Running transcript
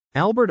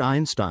Albert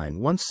Einstein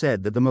once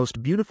said that the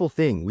most beautiful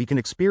thing we can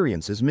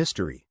experience is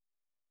mystery.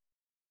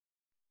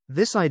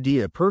 This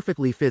idea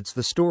perfectly fits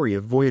the story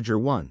of Voyager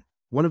 1,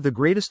 one of the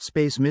greatest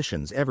space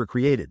missions ever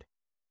created.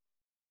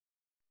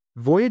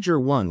 Voyager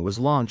 1 was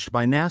launched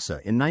by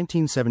NASA in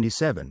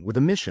 1977 with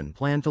a mission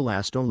planned to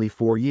last only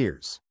 4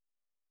 years.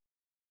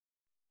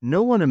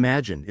 No one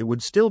imagined it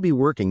would still be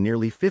working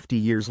nearly 50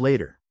 years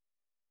later.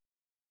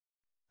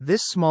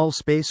 This small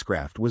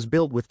spacecraft was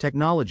built with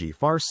technology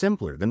far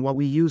simpler than what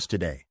we use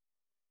today.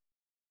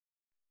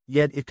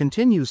 Yet it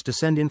continues to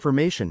send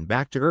information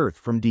back to Earth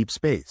from deep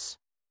space.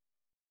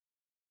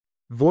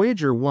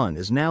 Voyager 1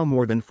 is now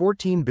more than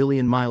 14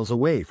 billion miles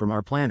away from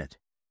our planet.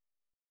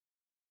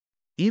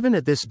 Even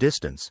at this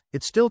distance,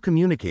 it still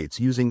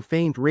communicates using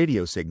faint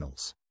radio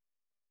signals.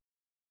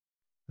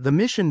 The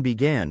mission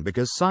began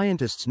because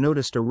scientists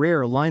noticed a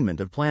rare alignment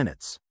of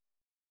planets.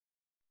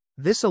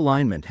 This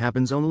alignment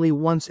happens only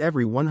once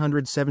every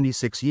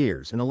 176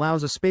 years and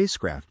allows a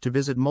spacecraft to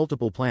visit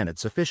multiple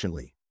planets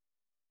efficiently.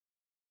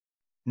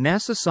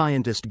 NASA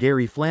scientist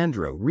Gary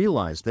Flandreau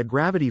realized that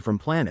gravity from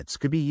planets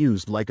could be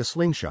used like a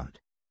slingshot.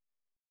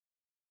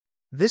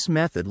 This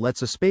method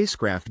lets a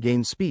spacecraft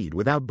gain speed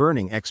without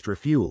burning extra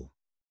fuel.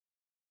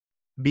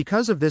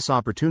 Because of this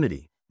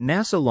opportunity,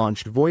 NASA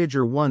launched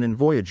Voyager 1 and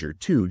Voyager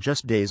 2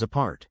 just days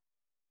apart.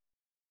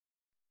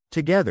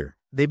 Together,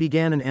 they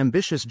began an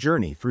ambitious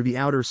journey through the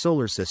outer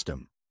solar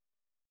system.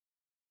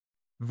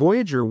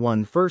 Voyager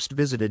 1 first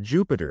visited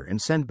Jupiter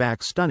and sent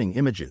back stunning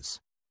images.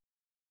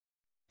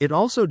 It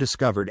also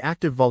discovered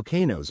active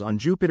volcanoes on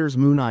Jupiter's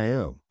moon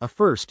Io, a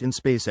first in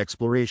space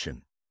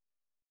exploration.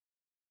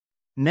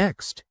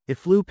 Next, it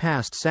flew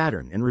past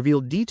Saturn and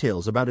revealed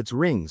details about its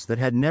rings that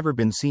had never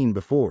been seen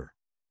before.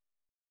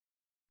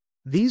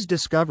 These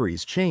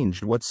discoveries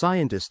changed what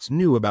scientists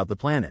knew about the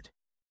planet.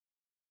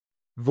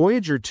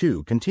 Voyager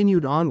 2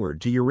 continued onward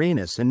to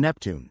Uranus and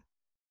Neptune.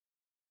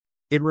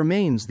 It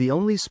remains the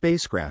only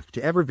spacecraft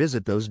to ever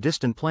visit those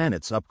distant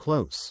planets up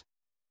close.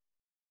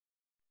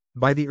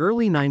 By the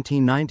early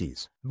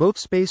 1990s, both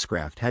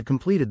spacecraft had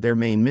completed their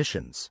main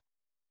missions.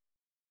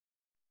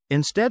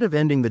 Instead of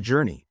ending the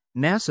journey,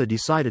 NASA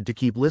decided to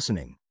keep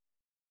listening.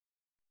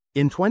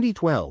 In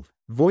 2012,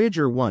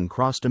 Voyager 1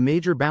 crossed a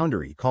major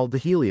boundary called the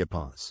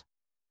heliopause.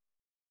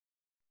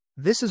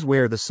 This is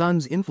where the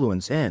Sun's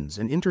influence ends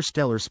and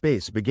interstellar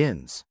space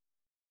begins.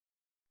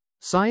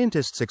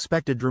 Scientists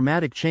expected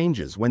dramatic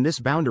changes when this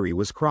boundary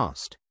was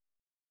crossed.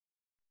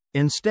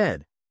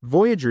 Instead,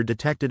 Voyager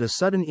detected a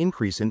sudden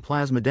increase in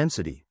plasma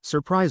density,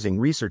 surprising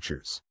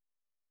researchers.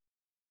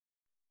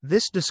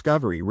 This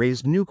discovery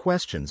raised new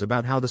questions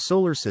about how the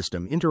solar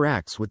system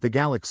interacts with the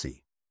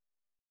galaxy.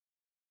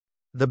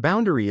 The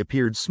boundary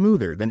appeared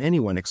smoother than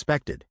anyone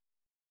expected.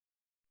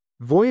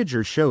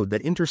 Voyager showed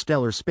that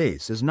interstellar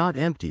space is not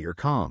empty or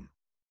calm.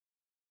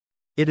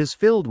 It is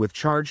filled with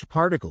charged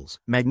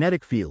particles,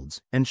 magnetic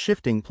fields, and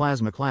shifting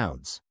plasma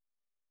clouds.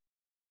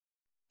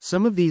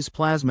 Some of these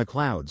plasma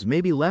clouds may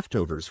be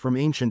leftovers from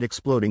ancient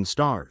exploding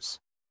stars.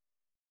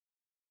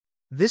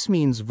 This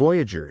means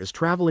Voyager is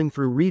traveling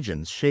through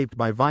regions shaped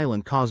by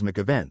violent cosmic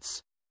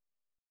events.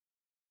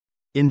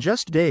 In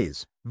just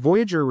days,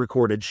 Voyager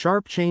recorded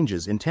sharp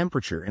changes in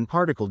temperature and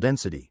particle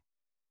density.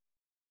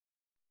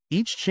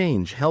 Each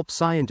change helped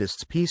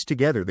scientists piece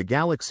together the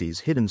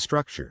galaxy's hidden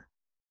structure.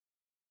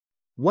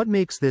 What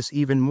makes this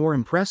even more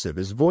impressive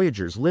is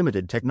Voyager's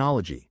limited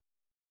technology.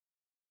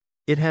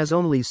 It has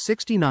only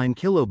 69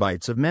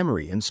 kilobytes of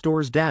memory and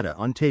stores data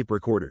on tape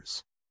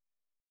recorders.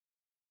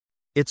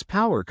 Its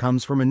power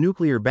comes from a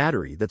nuclear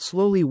battery that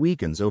slowly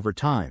weakens over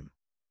time.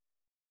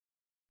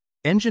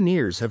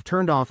 Engineers have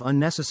turned off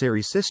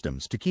unnecessary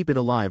systems to keep it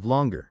alive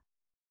longer.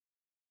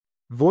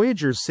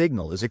 Voyager's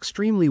signal is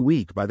extremely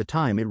weak by the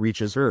time it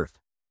reaches Earth.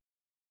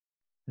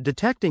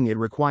 Detecting it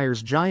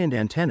requires giant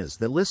antennas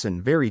that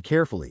listen very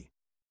carefully.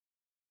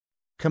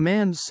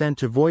 Commands sent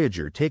to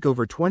Voyager take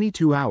over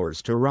 22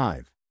 hours to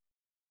arrive.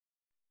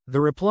 The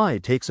reply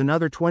takes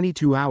another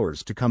 22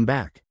 hours to come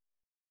back.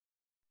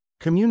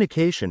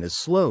 Communication is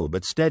slow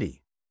but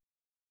steady.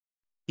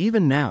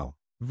 Even now,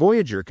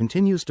 Voyager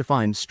continues to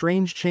find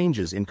strange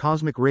changes in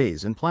cosmic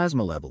rays and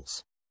plasma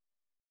levels.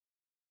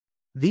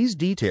 These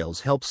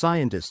details help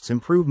scientists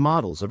improve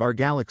models of our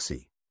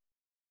galaxy.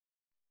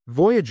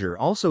 Voyager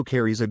also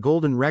carries a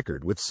golden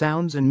record with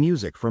sounds and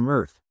music from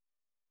Earth.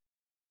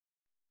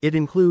 It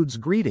includes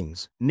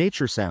greetings,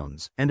 nature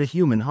sounds, and a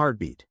human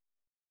heartbeat.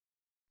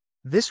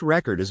 This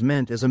record is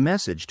meant as a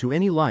message to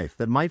any life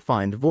that might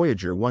find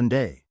Voyager one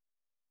day.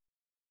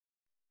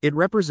 It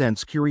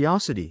represents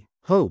curiosity,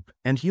 hope,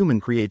 and human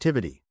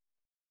creativity.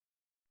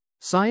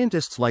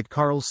 Scientists like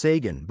Carl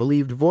Sagan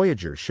believed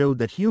Voyager showed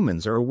that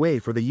humans are a way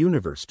for the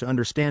universe to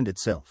understand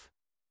itself.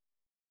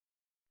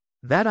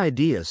 That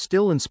idea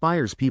still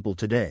inspires people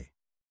today.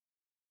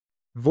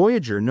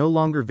 Voyager no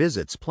longer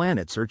visits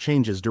planets or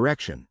changes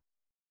direction.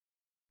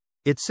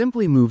 It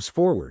simply moves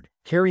forward,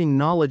 carrying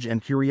knowledge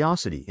and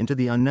curiosity into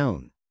the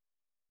unknown.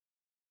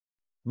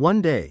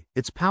 One day,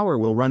 its power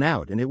will run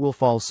out and it will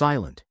fall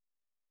silent.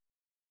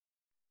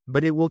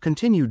 but it will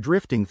continue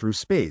drifting through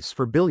space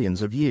for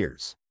billions of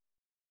years.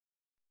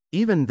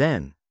 Even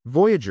then,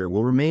 Voyager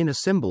will remain a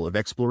symbol of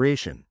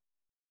exploration.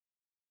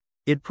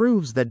 It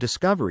proves that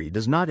discovery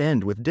does not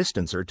end with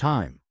distance or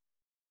time.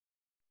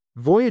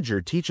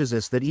 Voyager teaches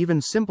us that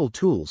even simple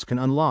tools can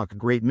unlock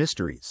great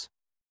mysteries.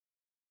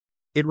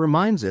 It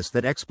reminds us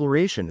that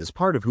exploration is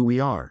part of who we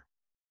are.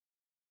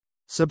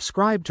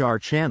 Subscribe to our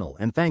channel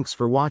and thanks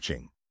for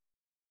watching.